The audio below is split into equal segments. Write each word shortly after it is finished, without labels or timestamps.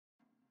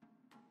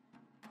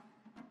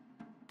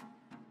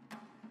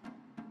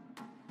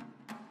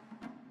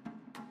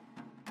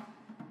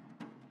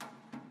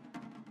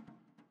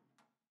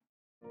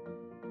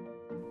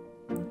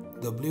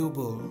The blue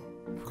bull,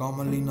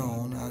 commonly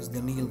known as the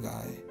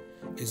nilgai,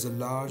 is a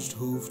large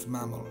hoofed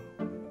mammal.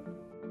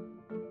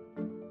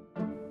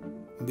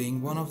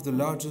 Being one of the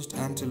largest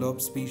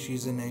antelope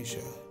species in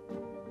Asia,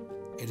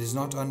 it is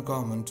not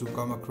uncommon to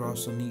come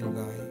across a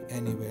nilgai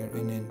anywhere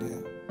in India.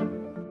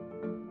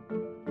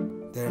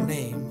 Their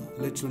name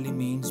literally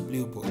means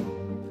blue bull.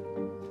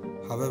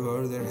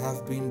 However, there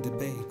have been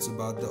debates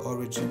about the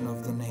origin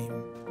of the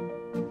name,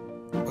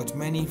 but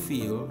many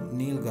feel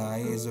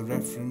nilgai is a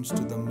reference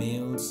to the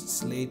male's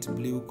slate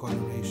blue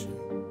coloration.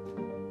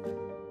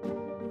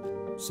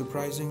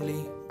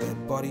 Surprisingly, their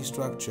body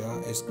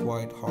structure is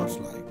quite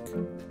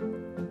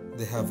horse-like.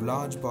 They have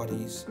large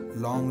bodies,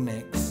 long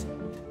necks,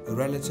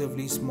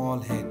 relatively small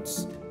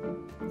heads,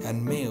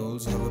 and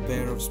males have a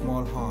pair of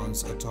small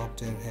horns atop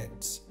their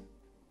heads.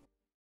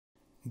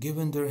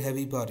 Given their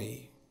heavy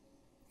body,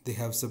 they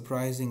have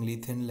surprisingly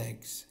thin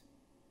legs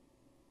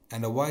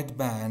and a white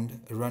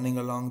band running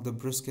along the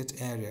brisket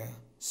area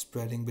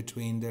spreading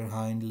between their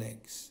hind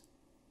legs.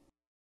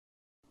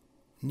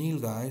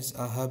 Nilgais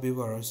are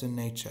herbivorous in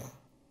nature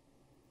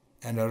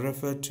and are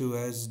referred to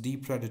as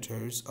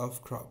depredators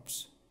of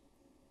crops.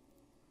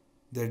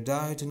 Their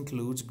diet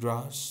includes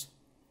grass,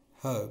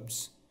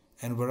 herbs,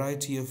 and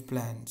variety of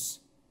plants,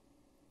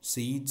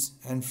 seeds,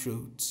 and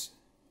fruits.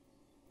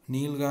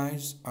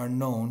 Nilgais are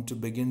known to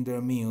begin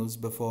their meals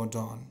before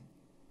dawn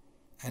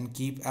and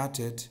keep at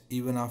it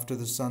even after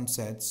the sun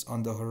sets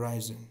on the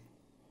horizon.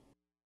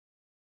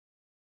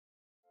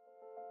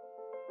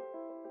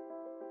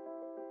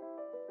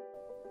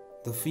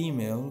 The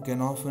female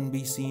can often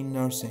be seen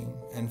nursing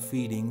and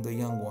feeding the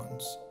young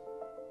ones.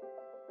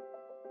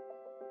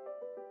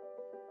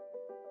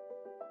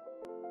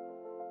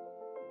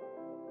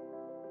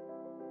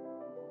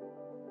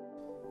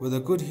 With a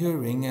good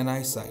hearing and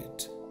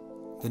eyesight,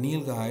 the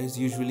nilgais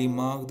usually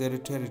mark their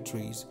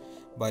territories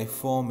by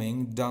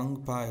forming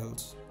dung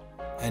piles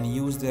and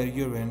use their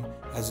urine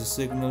as a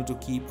signal to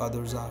keep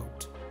others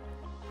out.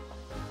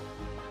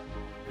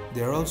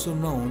 They are also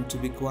known to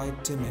be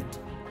quite timid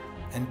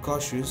and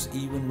cautious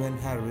even when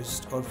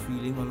harassed or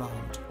feeling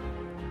alarmed.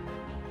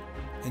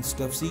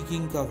 Instead of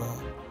seeking cover,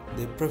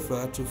 they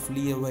prefer to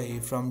flee away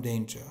from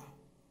danger.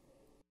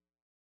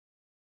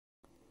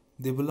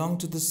 They belong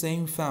to the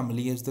same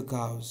family as the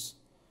cows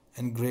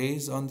and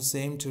graze on the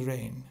same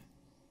terrain.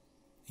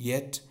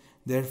 Yet,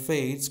 their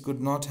fates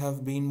could not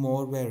have been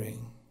more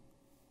varying.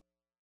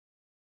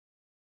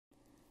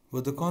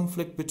 With the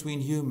conflict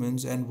between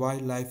humans and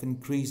wildlife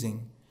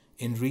increasing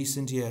in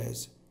recent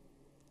years,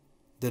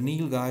 the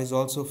nilgais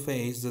also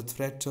face the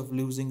threat of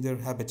losing their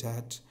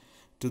habitat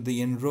to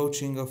the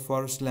encroaching of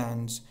forest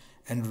lands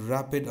and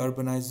rapid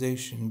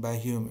urbanization by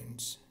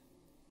humans.